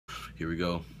Here we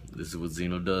go. This is what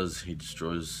Zeno does. He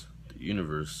destroys the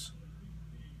universe.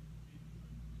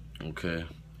 Okay.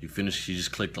 He finished. He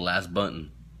just clicked the last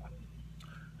button.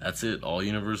 That's it. All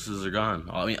universes are gone.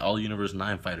 All Universe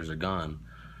 9 fighters are gone.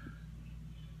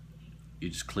 You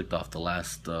just clicked off the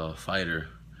last fighter,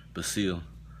 Basil.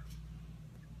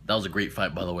 That was a great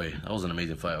fight, by the way. That was an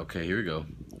amazing fight. Okay, here we go.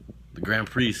 The Grand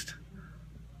Priest.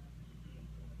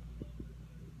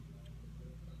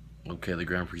 Okay, the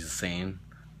Grand Priest is saying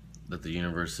that the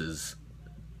universe is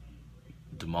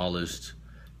demolished.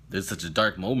 There's such a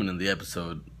dark moment in the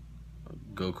episode.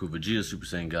 Goku, Vegeta, Super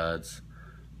Saiyan gods.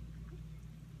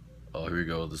 Oh, here we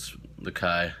go. The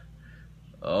Kai.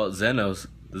 Oh, the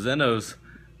Zenos.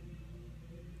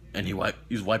 And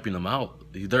he's wiping them out.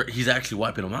 He's actually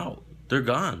wiping them out. They're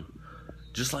gone.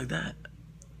 Just like that.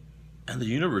 And the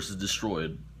universe is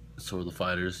destroyed. So are the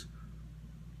fighters.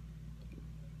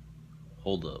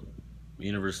 Hold up.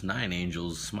 Universe 9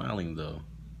 angels smiling though.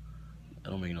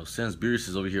 That don't make no sense. Beerus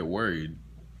is over here worried.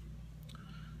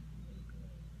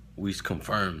 Whis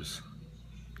confirms.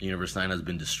 Universe 9 has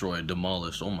been destroyed,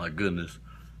 demolished. Oh my goodness.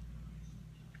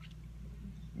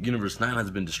 Universe 9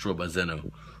 has been destroyed by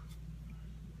Zeno.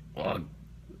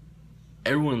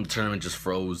 Everyone in the tournament just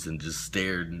froze and just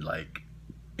stared like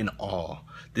in awe.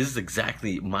 This is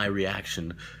exactly my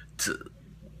reaction to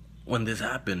when this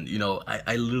happened. You know,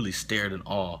 I literally stared in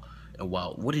awe. And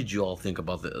wow, what did you all think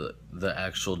about the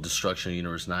actual destruction of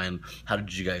Universe 9? How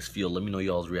did you guys feel? Let me know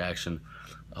y'all's reaction.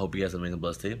 I hope you guys have an amazing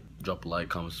blessed day. Drop a like,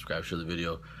 comment, subscribe, share the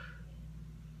video.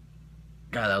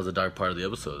 God, that was a dark part of the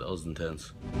episode. That was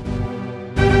intense.